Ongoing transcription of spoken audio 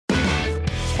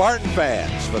Spartan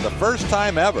fans, for the first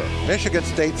time ever, Michigan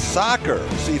State soccer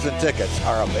season tickets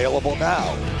are available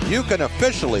now. You can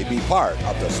officially be part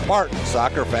of the Spartan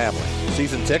soccer family.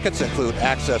 Season tickets include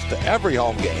access to every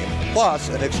home game, plus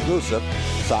an exclusive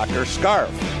soccer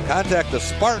scarf. Contact the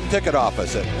Spartan ticket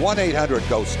office at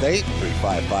 1-800-GO-STATE,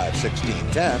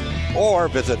 355-1610, or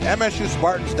visit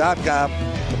msuspartans.com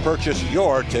to purchase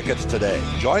your tickets today.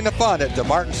 Join the fun at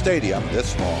DeMartin Stadium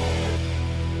this fall.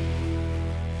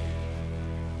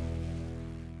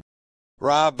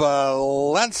 Rob,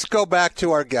 let's go back to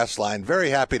our guest line.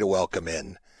 Very happy to welcome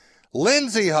in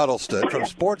Lindsay Huddleston from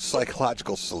Sports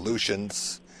Psychological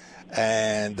Solutions,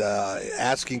 and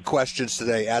asking questions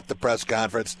today at the press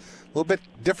conference. A little bit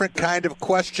different kind of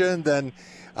question than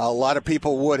a lot of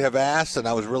people would have asked, and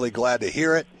I was really glad to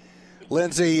hear it.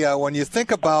 Lindsay, when you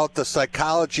think about the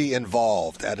psychology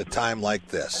involved at a time like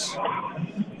this,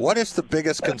 what is the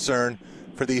biggest concern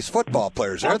for these football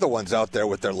players? They're the ones out there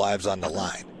with their lives on the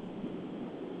line.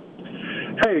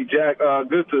 Hey, Jack,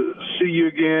 good to see you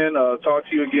again, talk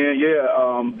to you again.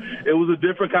 It was a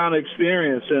different kind of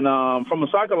experience. And from a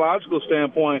psychological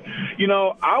standpoint,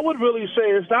 I would really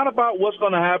say it's not about what's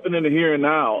going to happen in the here and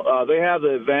now. They have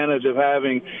the advantage of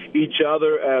having each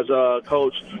other, as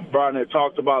Coach Barnett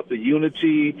talked about, the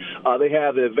unity. They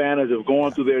have the advantage of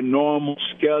going through their normal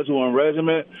schedule and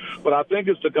regimen. But I think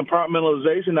it's the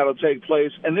compartmentalization that will take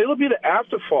place, and it'll be the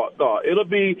afterthought. It'll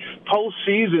be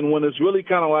postseason when it's really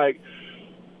kind of like,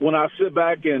 when I sit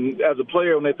back and as a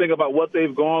player, when they think about what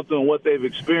they've gone through and what they've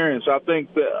experienced, I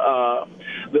think that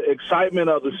the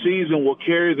excitement of the season will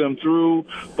carry them through.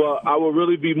 But I will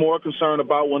really be more concerned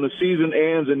about when the season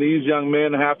ends and these young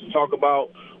men have to talk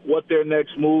about what their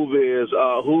next move is,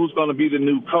 who's going to be the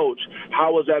new coach,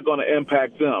 how is that going to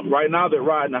impact them. Right now they're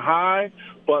riding a high,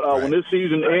 but when this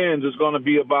season ends, it's going to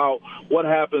be about what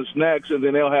happens next, and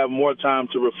then they'll have more time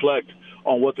to reflect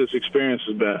on what this experience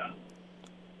has been.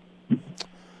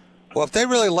 Well, if they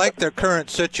really like their current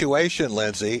situation,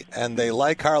 Lindsay, and they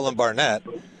like Harlan Barnett,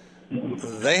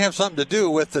 they have something to do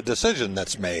with the decision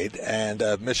that's made. And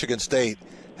Michigan State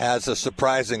has a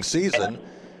surprising season.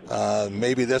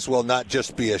 Maybe this will not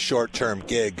just be a short-term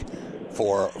gig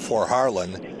for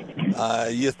Harlan.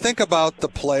 You think about the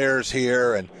players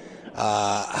here and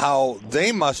how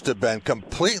they must have been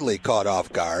completely caught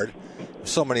off guard.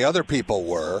 So many other people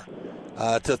were.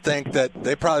 To think that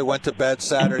they probably went to bed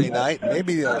Saturday night.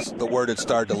 Maybe the word had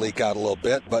started to leak out a little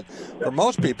bit, but for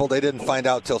most people, they didn't find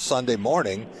out till Sunday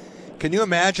morning. Can you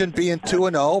imagine being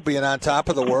 2-0, being on top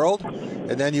of the world,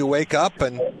 and then you wake up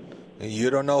and you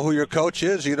don't know who your coach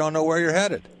is, you don't know where you're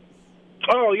headed?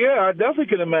 Oh, yeah, I definitely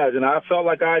can imagine. I felt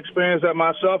like I experienced that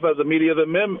myself as a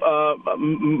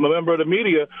member of the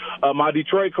media. My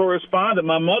Detroit correspondent,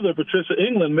 my mother, Patricia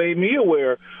England, made me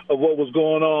aware of what was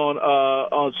going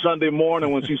on Sunday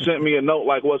morning when she sent me a note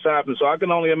like what's happening. So I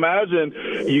can only imagine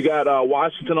you got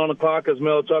Washington on the clock, as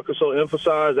Mel Tucker so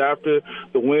emphasized, after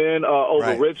the win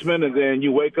over Richmond, and then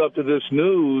you wake up to this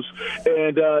news,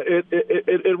 and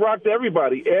it rocked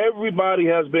everybody. Everybody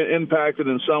has been impacted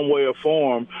in some way or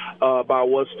form by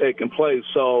what's taking place.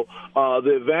 So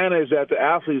the advantage that the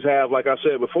athletes have, like I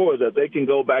said before, is that they can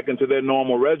go back into their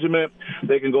normal regiment,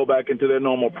 they can go back into their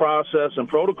normal process and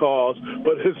protocols,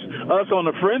 but it's us on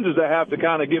the fringes that have to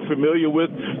kind of get familiar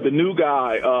with the new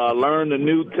guy, learn the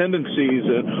new tendencies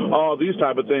and all these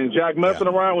type of things. Jack, messing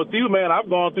around with you, man, I've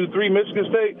gone through 3 Michigan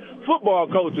State football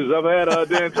coaches. I've had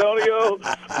D'Antonio,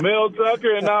 Mel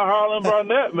Tucker, and now Harlan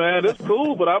Barnett, man. It's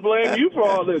cool, but I blame you for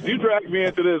all this. You dragged me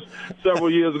into this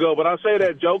several years ago, but I say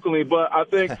that jokingly, but I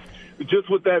think just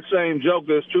with that same joke,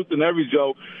 there's truth in every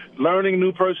joke, learning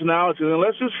new personalities. And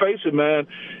let's just face it, man,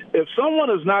 if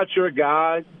someone is not your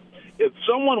guy, if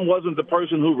someone wasn't the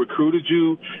person who recruited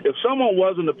you, if someone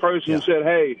wasn't the person who said,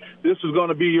 hey, this is going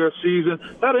to be your season,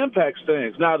 that impacts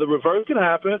things. Now, the reverse can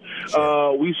happen.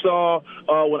 Sure. We saw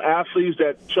when athletes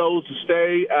that chose to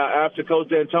stay after Coach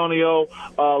D'Antonio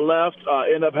left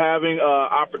end up having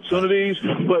opportunities,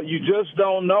 but you just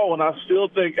don't know. And I still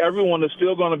think everyone is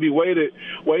still going to be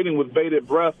waiting with bated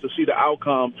breath to see the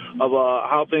outcome of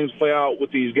how things play out with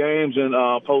these games in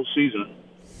postseason.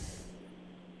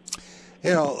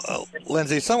 You know,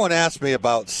 Lindsay, someone asked me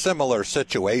about similar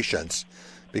situations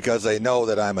because they know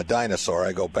that I'm a dinosaur.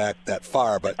 I go back that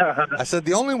far. But I said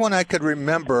the only one I could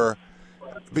remember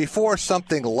before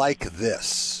something like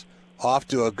this, off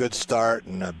to a good start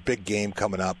and a big game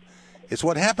coming up, is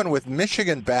what happened with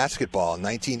Michigan basketball in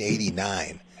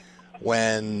 1989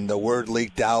 when the word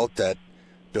leaked out that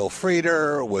Bill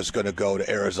Frieder was going to go to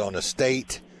Arizona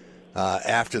State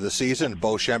after the season.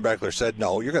 Bo Schembechler said,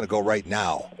 no, you're going to go right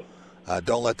now.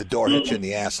 Don't let the door hit you in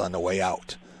the ass on the way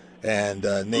out. and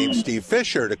named Steve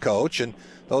Fisher to coach, and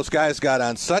those guys got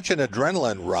on such an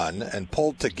adrenaline run and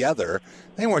pulled together.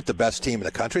 They weren't the best team in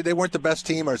the country. They weren't the best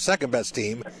team or second best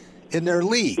team in their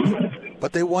league,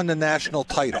 but they won the national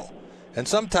title. And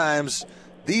sometimes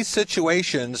these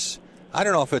situations, I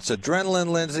don't know if it's adrenaline,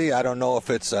 Lindsay, I don't know if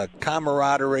it's a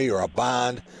camaraderie or a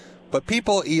bond, but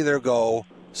people either go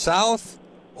south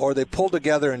or they pull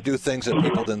together and do things that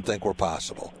people didn't think were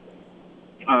possible.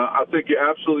 I think you're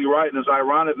absolutely right, and it's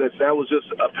ironic that was just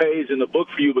a page in the book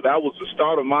for you, but that was the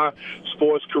start of my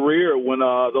sports career when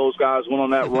those guys went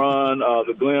on that run,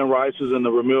 the Glenn Rices and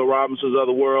the Ramil Robinsons of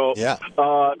the world. Yeah.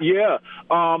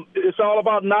 It's all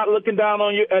about not looking down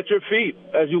on at your feet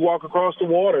as you walk across the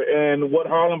water, and what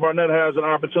Harlan Barnett has an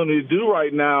opportunity to do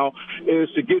right now is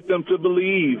to get them to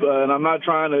believe, and I'm not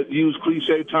trying to use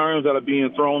cliche terms that are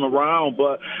being thrown around,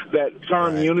 but that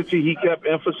term unity he kept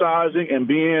emphasizing and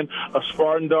being a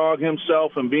Spartan dog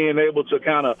himself and being able to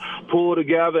kind of pull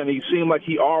together, and he seemed like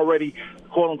he already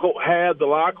quote-unquote had the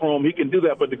locker room. He can do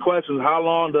that, but the question is how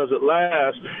long does it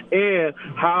last, and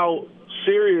how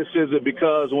serious is it?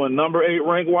 Because when number 8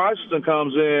 ranked Washington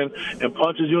comes in and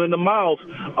punches you in the mouth,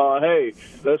 hey,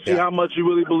 let's see how much you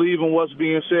really believe in what's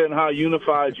being said and how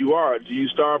unified you are. Do you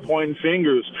start pointing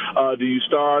fingers? Do you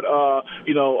start,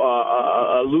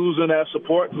 losing that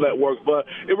support network? But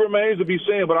it remains to be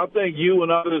seen. But I think you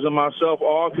and others and myself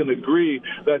all can agree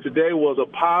that today was a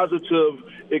positive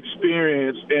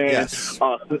experience. And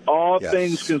all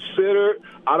things considered,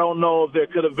 I don't know if there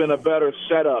could have been a better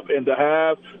setup. And to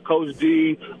have Coach D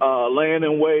laying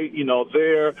in wait,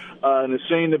 there, and it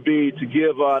seemed to be to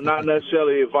give not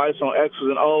necessarily advice on X's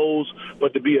and O's,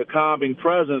 but to be a calming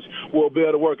presence will be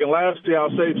able to work. And lastly,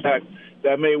 I'll say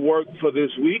that may work for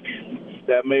this week.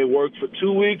 That may work for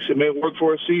 2 weeks. It may work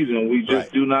for a season. We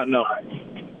just do not know.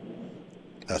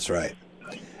 That's right.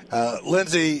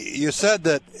 Lindsay, you said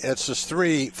that it's just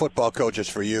 3 football coaches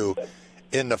for you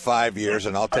in the 5 years,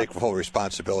 and I'll take full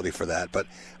responsibility for that. But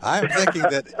I'm thinking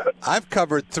that I've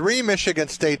covered 3 Michigan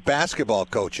State basketball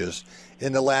coaches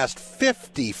in the last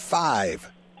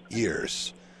 55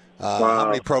 years. How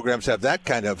many programs have that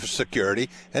kind of security?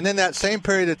 And in that same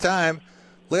period of time,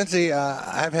 Lindsay,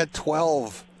 I've had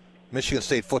 12 Michigan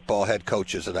State football head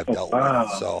coaches that I've dealt with.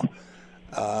 So,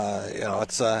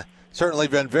 it's certainly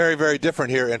been very, very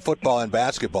different here in football and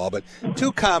basketball. But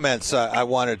 2 comments I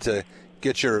wanted to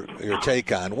get your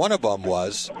take on. One of them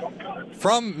was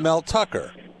from Mel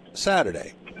Tucker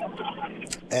Saturday,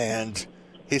 and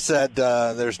he said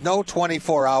there's no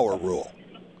 24-hour rule.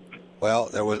 Well,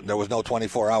 there was no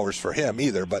 24 hours for him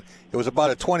either, but it was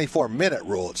about a 24-minute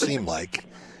rule, it seemed like.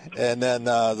 And then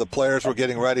the players were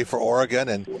getting ready for Oregon,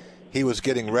 and he was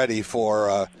getting ready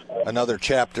for another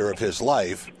chapter of his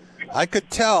life. I could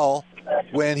tell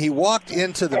when he walked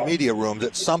into the media room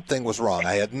that something was wrong.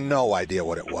 I had no idea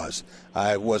what it was.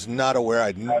 I was not aware.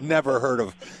 I'd never heard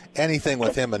of anything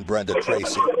with him and Brenda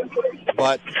Tracy.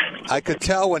 But I could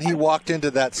tell when he walked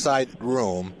into that side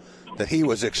room that he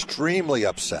was extremely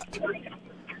upset.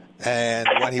 And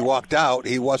when he walked out,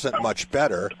 he wasn't much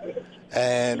better.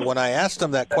 And when I asked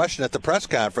him that question at the press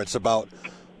conference about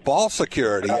ball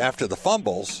security after the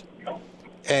fumbles,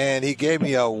 and he gave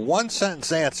me a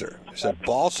 1-sentence answer. He said,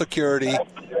 ball security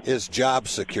is job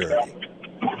security.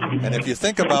 And if you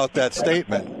think about that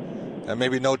statement, and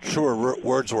maybe no truer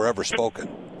words were ever spoken.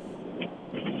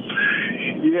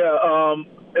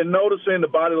 And noticing the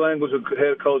body language of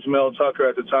head coach Mel Tucker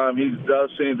at the time, he does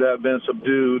seem to have been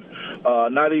subdued.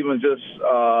 Not even just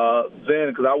then,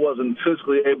 because I wasn't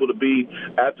physically able to be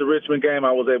at the Richmond game.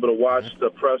 I was able to watch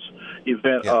the press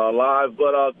event live.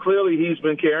 But clearly he's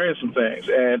been carrying some things.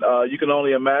 And you can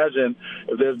only imagine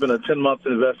if there's been a 10-month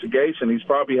investigation, he's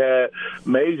probably had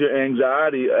major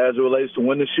anxiety as it relates to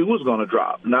when the shoe was going to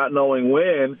drop, not knowing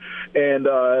when, and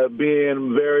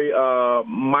being very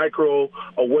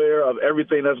micro-aware of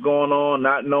everything that's going on,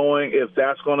 not knowing if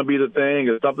that's going to be the thing,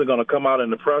 if something going to come out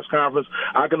in the press conference.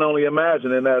 I can only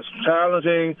imagine, and as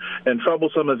challenging and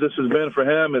troublesome as this has been for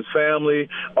him, his family,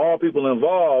 all people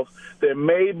involved, there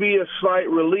may be a slight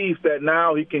relief that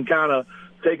now he can kind of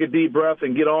take a deep breath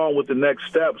and get on with the next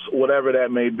steps, whatever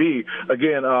that may be.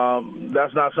 Again,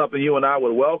 that's not something you and I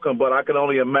would welcome, but I can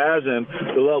only imagine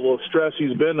the level of stress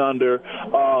he's been under,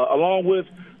 along with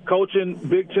coaching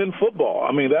Big Ten football.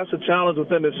 I mean, that's a challenge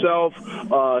within itself.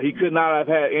 He could not have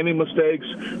had any mistakes.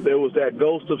 There was that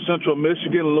ghost of Central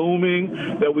Michigan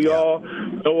looming that we all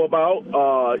know about.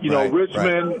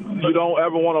 Richmond, you don't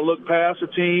ever want to look past a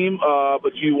team,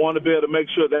 but you want to be able to make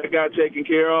sure that got taken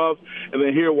care of. And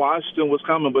then here Washington was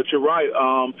coming. But you're right,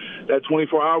 that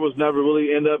 24 hours never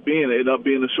really ended up being. It ended up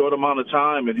being a short amount of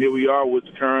time, and here we are with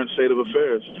the current state of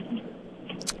affairs.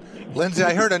 Lindsay,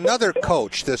 I heard another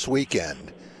coach this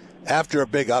weekend after a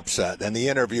big upset, and the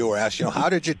interviewer asked, how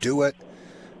did you do it?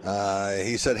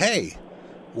 He said, hey,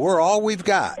 we're all we've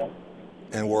got,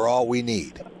 and we're all we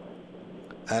need.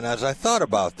 And as I thought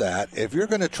about that, if you're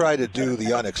going to try to do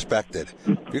the unexpected,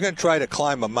 if you're going to try to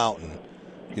climb a mountain,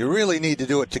 you really need to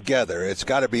do it together. It's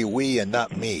got to be we and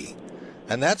not me.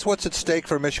 And that's what's at stake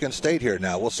for Michigan State here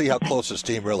now. We'll see how close this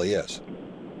team really is.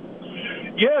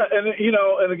 Yeah, and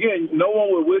and again, no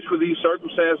one would wish for these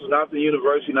circumstances, not the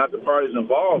university, not the parties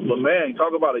involved. But man,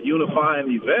 talk about a unifying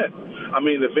event. I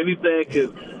mean, if anything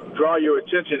could draw your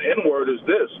attention inward, is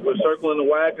this: we're circling the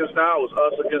wagons now. It's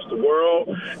us against the world.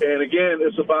 And again,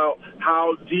 it's about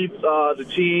how deep the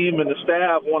team and the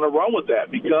staff want to run with that.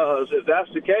 Because if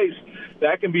that's the case,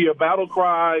 that can be a battle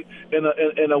cry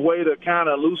in a way to kind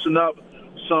of loosen up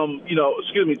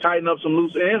tighten up some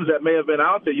loose ends that may have been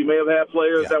out there. You may have had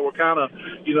players that were kind of,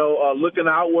 looking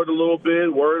outward a little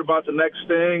bit, worried about the next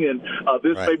thing, and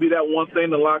this may be that one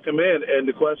thing to lock them in. And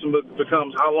the question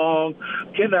becomes, how long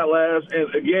can that last?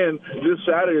 And again, this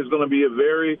Saturday is going to be a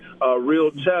very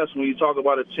real test when you talk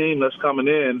about a team that's coming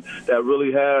in that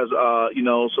really has,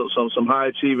 some high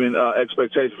achieving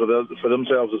expectations for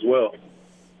themselves as well.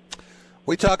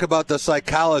 We talk about the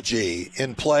psychology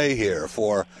in play here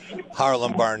for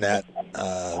Harlon Barnett,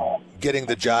 getting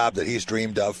the job that he's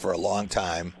dreamed of for a long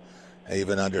time,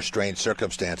 even under strange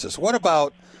circumstances. What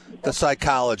about the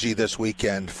psychology this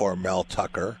weekend for Mel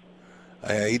Tucker?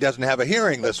 He doesn't have a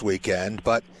hearing this weekend,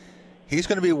 but he's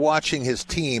going to be watching his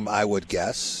team, I would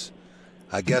guess.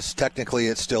 I guess technically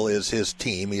it still is his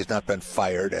team. He's not been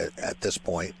fired at this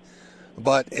point.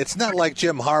 But it's not like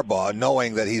Jim Harbaugh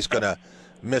knowing that he's going to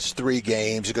miss 3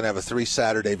 games. He's going to have a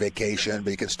 3-Saturday vacation, but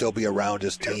he can still be around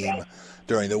his team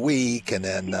during the week. And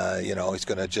then, he's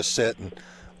going to just sit and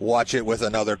watch it with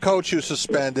another coach who's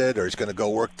suspended, or he's going to go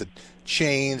work the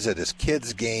chains at his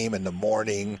kid's game in the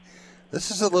morning. This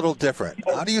is a little different.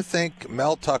 How do you think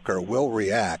Mel Tucker will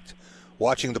react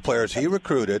watching the players he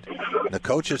recruited and the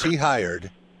coaches he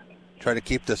hired try to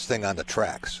keep this thing on the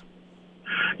tracks?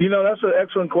 That's an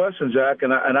excellent question, Jack,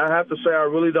 and I have to say I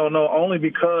really don't know, only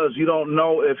because you don't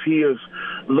know if he is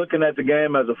looking at the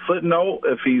game as a footnote,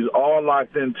 if he's all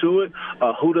locked into it.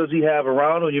 Who does he have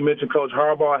around him? You mentioned Coach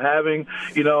Harbaugh having,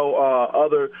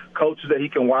 other coaches that he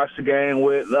can watch the game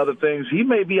with and other things. He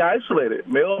may be isolated.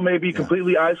 Mel may be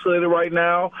completely isolated right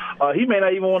now. He may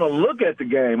not even want to look at the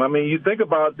game. I mean, you think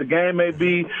about it, the game may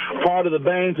be part of the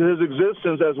veins of his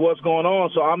existence as what's going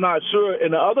on, so I'm not sure.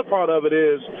 And the other part of it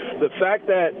is the fact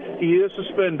that he is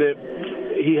suspended.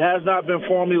 He has not been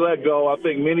formally let go. I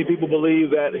think many people believe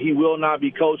that he will not be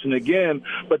coaching again,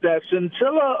 but that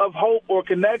scintilla of hope or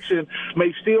connection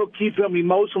may still keep him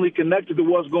emotionally connected to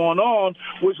what's going on,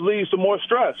 which leads to more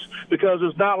stress, because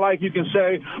it's not like you can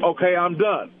say, okay, I'm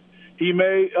done. He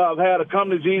may have had a come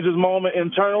to Jesus moment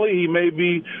internally. He may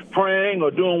be praying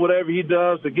or doing whatever he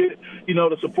does to get,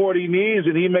 the support he needs.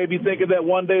 And he may be thinking that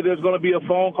one day there's going to be a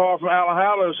phone call from Alan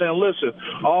Haller saying, listen,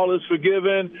 all is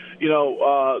forgiven,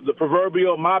 the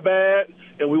proverbial my bad,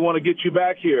 and we want to get you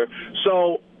back here.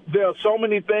 So there are so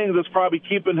many things that's probably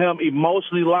keeping him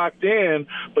emotionally locked in,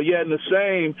 but yet in the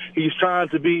same, he's trying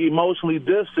to be emotionally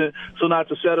distant so not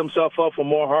to set himself up for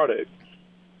more heartache.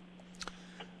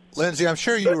 Lindsay, I'm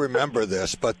sure you remember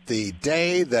this, but the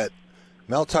day that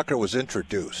Mel Tucker was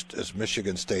introduced as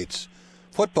Michigan State's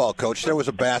football coach, there was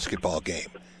a basketball game.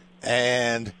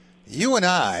 And you and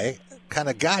I kind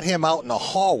of got him out in the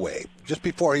hallway just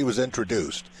before he was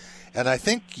introduced. And I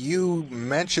think you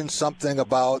mentioned something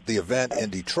about the event in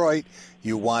Detroit.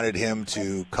 You wanted him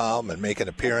to come and make an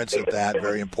appearance at that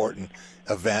very important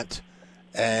event.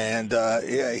 And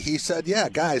he said, yeah,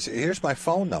 guys, here's my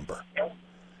phone number.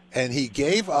 And he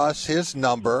gave us his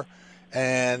number,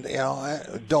 and,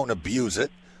 don't abuse it,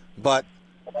 but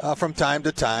from time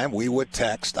to time we would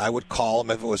text. I would call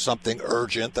him if it was something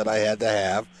urgent that I had to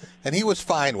have, and he was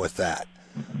fine with that.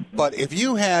 But if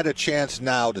you had a chance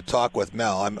now to talk with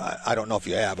Mel, I don't know if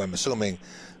you have. I'm assuming,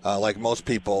 like most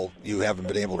people, you haven't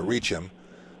been able to reach him.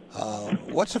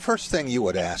 What's the first thing you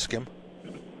would ask him?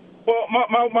 Well,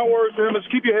 my word for him is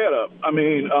keep your head up. I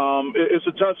mean, it's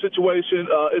a tough situation.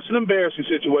 It's an embarrassing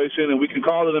situation, and we can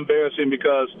call it embarrassing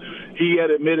because he had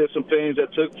admitted some things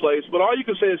that took place. But all you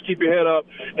can say is keep your head up.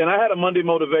 And I had a Monday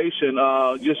motivation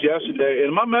just yesterday,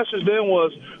 and my message then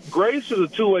was grace is a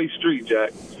two-way street,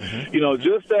 Jack. Mm-hmm.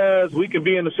 Just as we can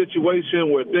be in a situation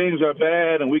where things are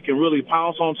bad and we can really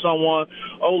pounce on someone,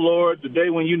 oh, Lord, the day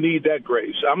when you need that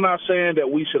grace. I'm not saying that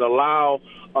we should allow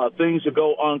things to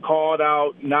go uncalled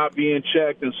out, not being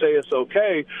checked, and say it's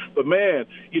okay. But, man,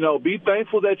 be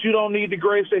thankful that you don't need the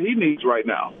grace that he needs right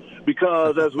now.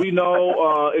 because, as we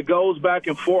know, it goes back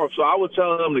and forth. So I would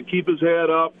tell him to keep his head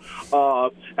up.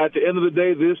 At the end of the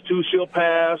day, this too shall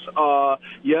pass.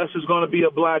 Yes, it's going to be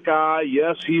a black eye.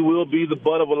 Yes, he will be the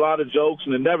butt of a lot of jokes,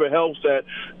 and it never helps that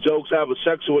jokes have a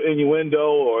sexual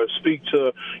innuendo or speak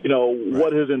to,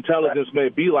 what his intelligence may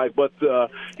be like. But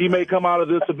he may come out of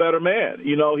this a better man.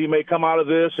 He may come out of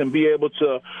this and be able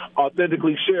to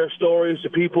authentically share stories to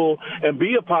people and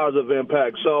be a positive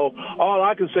impact. So all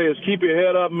I can say is keep your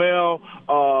head up, Mel.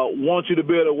 Want you to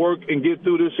be able to work and get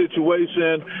through this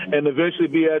situation and eventually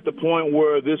be at the point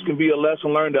where this can be a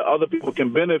lesson learned that other people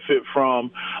can benefit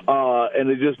from, and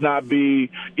it just not be,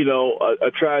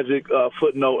 a tragic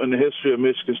footnote in the history of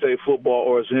Michigan State football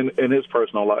or in his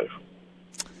personal life.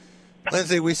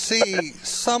 Lindsay, we see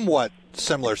somewhat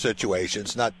similar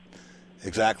situations, not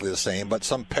exactly the same, but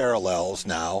some parallels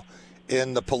now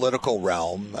in the political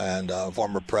realm, and a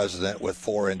former president with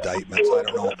 4 indictments. I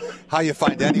don't know how you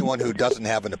find anyone who doesn't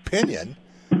have an opinion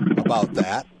about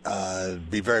that.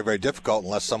 It'd be very, very difficult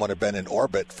unless someone had been in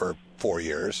orbit for 4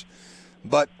 years.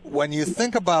 But when you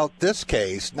think about this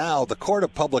case, now the court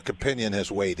of public opinion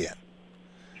has weighed in.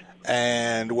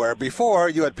 And where before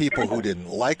you had people who didn't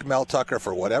like Mel Tucker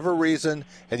for whatever reason,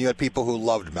 and you had people who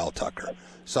loved Mel Tucker.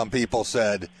 Some people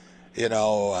said, he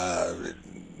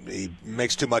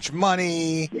makes too much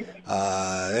money,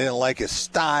 they didn't like his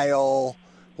style,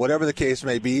 whatever the case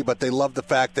may be, but they loved the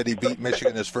fact that he beat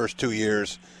Michigan his first 2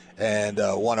 years and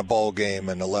won a bowl game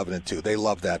in 11-2. They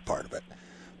loved that part of it.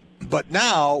 But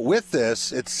now, with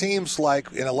this, it seems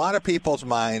like in a lot of people's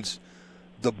minds,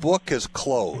 the book is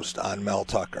closed on Mel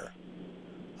Tucker.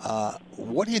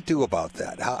 What do you do about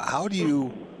that? How do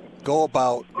you go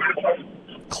about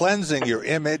cleansing your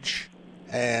image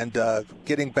and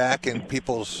getting back in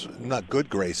people's, not good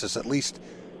graces, at least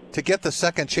to get the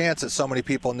second chance that so many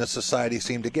people in this society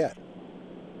seem to get?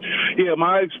 Yeah,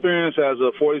 my experience as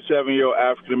a 47-year-old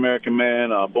African-American man,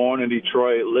 born in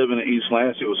Detroit, living in East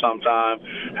Lansing for some time,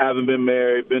 having been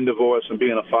married, been divorced, and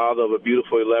being a father of a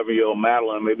beautiful 11-year-old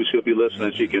Madeline. Maybe she'll be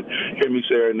listening. She can hear me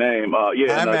say her name.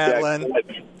 Hi, Madeline.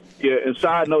 Yeah, and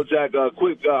side note, Jack,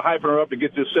 quit hyping her up to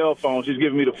get this cell phone. She's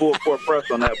giving me the full court press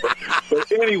on that.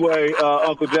 But anyway,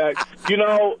 Uncle Jack,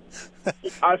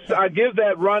 I give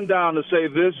that rundown to say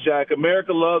this, Jack.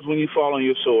 America loves when you fall on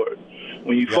your sword.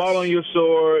 When you fall on your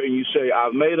sword and you say,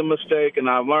 I've made a mistake and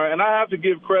I've learned. And I have to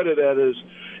give credit that as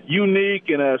unique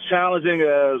and as challenging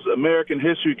as American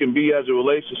history can be as it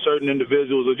relates to certain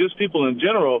individuals or just people in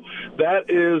general, that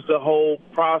is the whole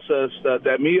process,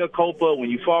 that mea culpa,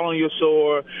 when you fall on your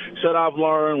sword, said I've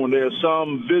learned, when there's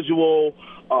some visual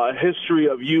history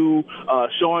of you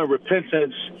showing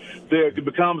repentance, there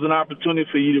becomes an opportunity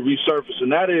for you to resurface.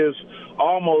 And that is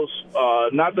almost,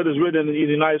 not that it's written in the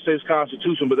United States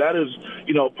Constitution, but that is,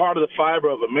 part of the fiber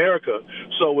of America.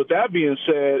 So with that being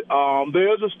said,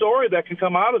 there's a story that can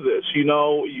come out of this.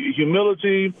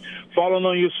 Humility, falling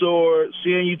on your sword,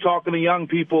 seeing you talking to young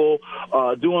people,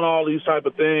 doing all these type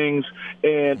of things,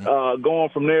 and going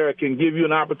from there can give you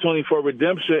an opportunity for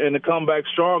redemption and to come back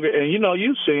stronger. And,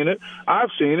 you've seen it. I've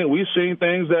seen it. We've seen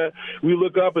things that we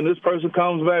look up and this person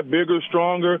comes back bigger,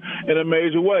 stronger in a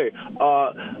major way.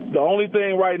 The only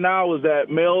thing right now is that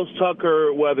Mel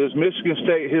Tucker, whether it's Michigan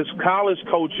State, his college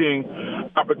coaching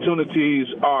opportunities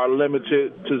are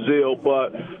limited to zero,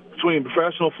 but between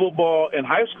professional football and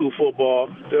high school football,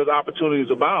 there's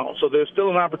opportunities abound. So there's still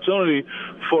an opportunity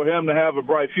for him to have a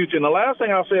bright future. And the last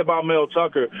thing I'll say about Mel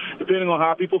Tucker, depending on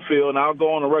how people feel, and I'll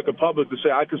go on the record public to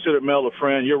say I consider Mel a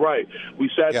friend. You're right.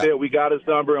 We sat there, we got his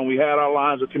number, and we had our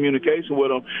lines of communication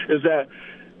with him, is that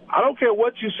I don't care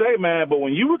what you say, man, but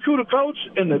when you recruit a coach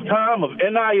in the time of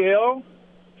NIL,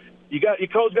 your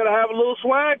coach got to have a little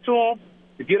swag to him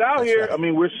to get out here. Right. I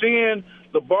mean, we're seeing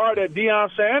the bar that Deion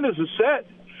Sanders has set.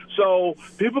 So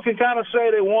people can kind of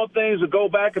say they want things to go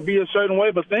back and be a certain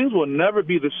way, but things will never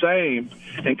be the same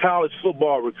in college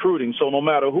football recruiting. So no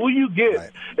matter who you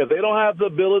get, if they don't have the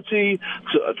ability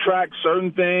to attract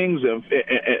certain things and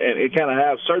kind of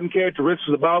have certain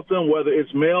characteristics about them, whether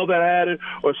it's Mel that had it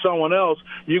or someone else,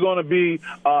 you're going to be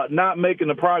not making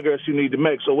the progress you need to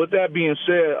make. So with that being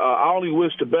said, I only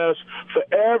wish the best for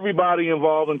everybody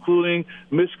involved, including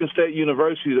Michigan State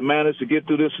University, to manage to get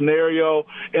through this scenario.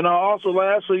 And also,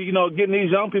 lastly, getting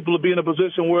these young people to be in a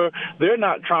position where they're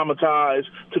not traumatized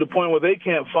to the point where they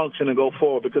can't function and go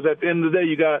forward. Because at the end of the day,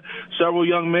 you got several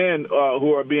young men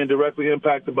who are being directly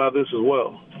impacted by this as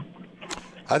well.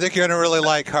 I think you're going to really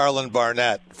like Harlan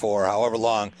Barnett for however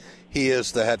long he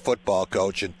is the head football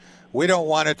coach. And we don't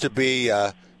want it to be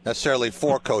necessarily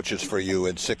 4 coaches for you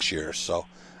in 6 years. So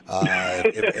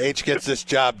If H gets this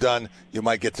job done, you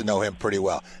might get to know him pretty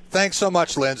well. Thanks so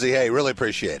much, Lindsay. Hey, really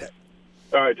appreciate it.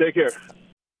 All right, take care.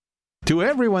 To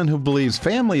everyone who believes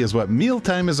family is what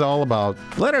mealtime is all about,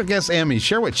 let our guest Emmy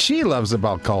share what she loves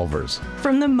about Culver's.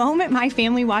 From the moment my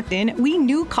family walked in, we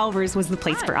knew Culver's was the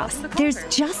place for us. There's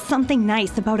just something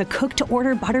nice about a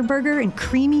cook-to-order butter burger and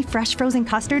creamy, fresh frozen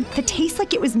custard that tastes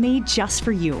like it was made just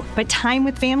for you. But time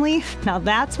with family, now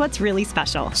that's what's really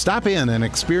special. Stop in and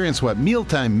experience what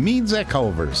mealtime means at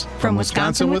Culver's. From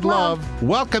Wisconsin with love,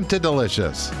 welcome to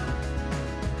Delicious.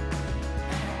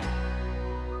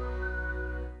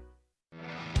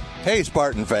 Hey,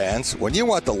 Spartan fans, when you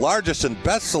want the largest and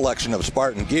best selection of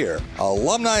Spartan gear,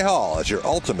 Alumni Hall is your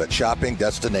ultimate shopping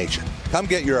destination. Come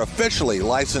get your officially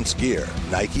licensed gear.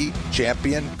 Nike,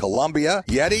 Champion, Columbia,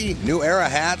 Yeti, New Era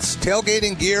hats,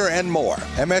 tailgating gear, and more.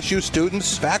 MSU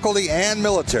students, faculty, and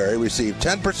military receive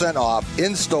 10% off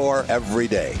in-store every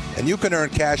day. And you can earn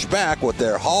cash back with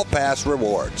their Hall Pass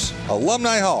rewards.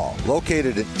 Alumni Hall,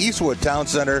 located in Eastwood Town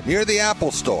Center near the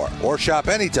Apple Store, or shop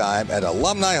anytime at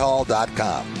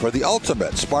alumnihall.com. For the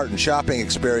ultimate Spartan shopping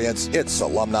experience, it's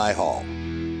Alumni Hall.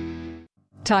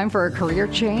 Time for a career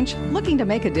change? Looking to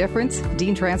make a difference?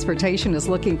 Dean Transportation is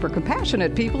looking for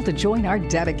compassionate people to join our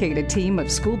dedicated team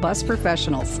of school bus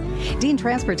professionals. Dean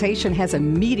Transportation has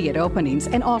immediate openings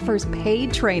and offers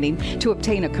paid training to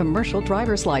obtain a commercial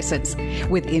driver's license.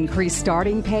 With increased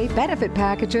starting pay, benefit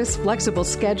packages, flexible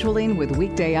scheduling with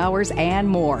weekday hours, and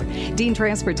more, Dean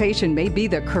Transportation may be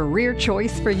the career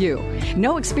choice for you.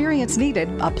 No experience needed.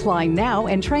 Apply now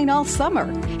and train all summer.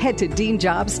 Head to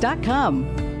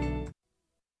deanjobs.com.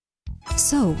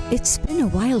 So, it's been a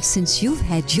while since you've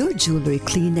had your jewelry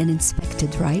cleaned and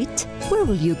inspected, right? Where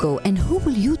will you go and who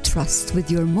will you trust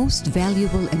with your most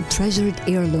valuable and treasured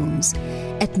heirlooms?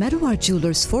 At Meadowar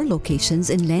Jewelers' 4 locations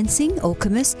in Lansing,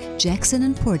 Okemos, Jackson,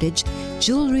 and Portage,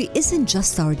 jewelry isn't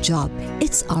just our job,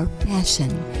 it's our passion.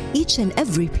 Each and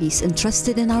every piece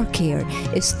entrusted in our care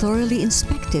is thoroughly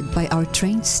inspected by our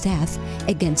trained staff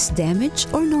against damage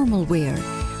or normal wear.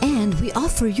 And we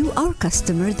offer you, our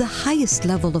customer, the highest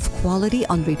level of quality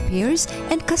on repairs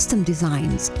and custom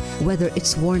designs. Whether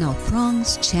it's worn out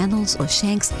prongs, channels, or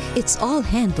shanks, it's all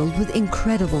handled with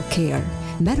incredible care.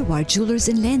 Meadowar Jewelers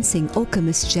in Lansing,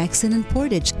 Okemos, Jackson, and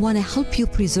Portage want to help you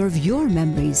preserve your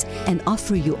memories and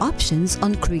offer you options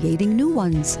on creating new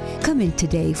ones. Come in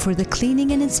today for the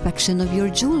cleaning and inspection of your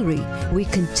jewelry. We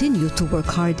continue to work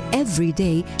hard every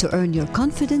day to earn your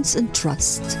confidence and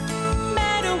trust.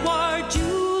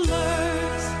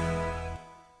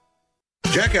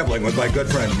 Jack Ebling with my good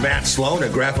friend Matt Sloan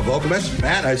at Graph of Okemos.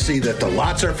 Matt, I see that the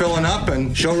lots are filling up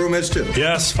and showroom is too.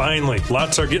 Yes, finally.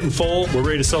 Lots are getting full. We're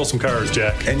ready to sell some cars,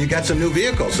 Jack. And you got some new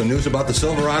vehicles, some news about the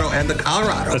Silverado and the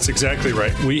Colorado. That's exactly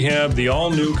right. We have the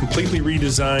all-new, completely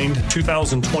redesigned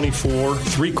 2024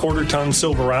 3/4-ton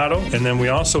Silverado, and then we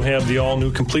also have the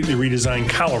all-new, completely redesigned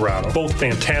Colorado. Both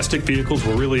fantastic vehicles.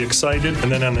 We're really excited.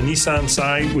 And then on the Nissan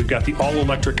side, we've got the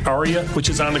all-electric Aria, which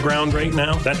is on the ground right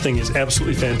now. That thing is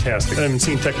absolutely fantastic. I haven't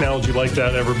seen technology like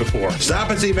that ever before. Stop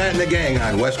and see Matt and the gang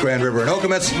on West Grand River in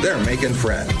Okemos. They're making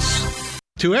friends.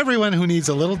 To everyone who needs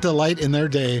a little delight in their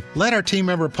day, let our team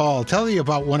member Paul tell you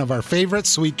about one of our favorite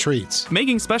sweet treats.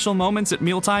 Making special moments at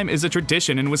mealtime is a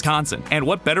tradition in Wisconsin. And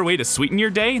what better way to sweeten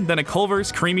your day than a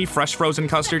Culver's creamy fresh frozen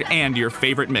custard and your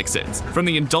favorite mix-ins. From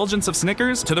the indulgence of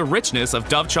Snickers to the richness of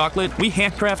Dove chocolate, we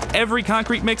handcraft every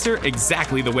concrete mixer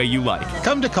exactly the way you like.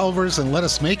 Come to Culver's and let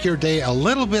us make your day a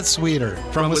little bit sweeter.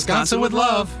 From Wisconsin with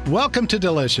love, welcome to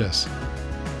Delicious.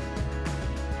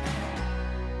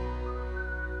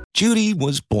 Judy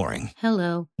was boring.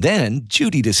 Hello. Then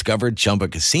Judy discovered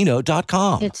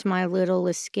ChumbaCasino.com. It's my little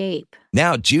escape.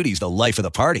 Now Judy's the life of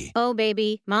the party. Oh,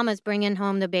 baby, mama's bringing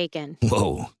home the bacon.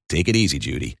 Whoa, take it easy,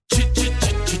 Judy.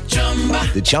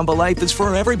 The Chumba life is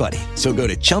for everybody. So go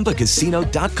to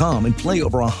ChumbaCasino.com and play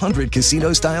over 100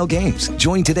 casino-style games.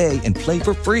 Join today and play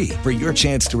for free for your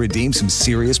chance to redeem some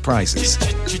serious prizes.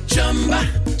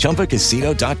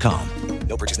 ChumbaCasino.com.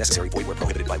 No purchase necessary. Void where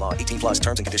prohibited by law. 18+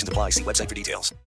 terms and conditions apply. See website for details.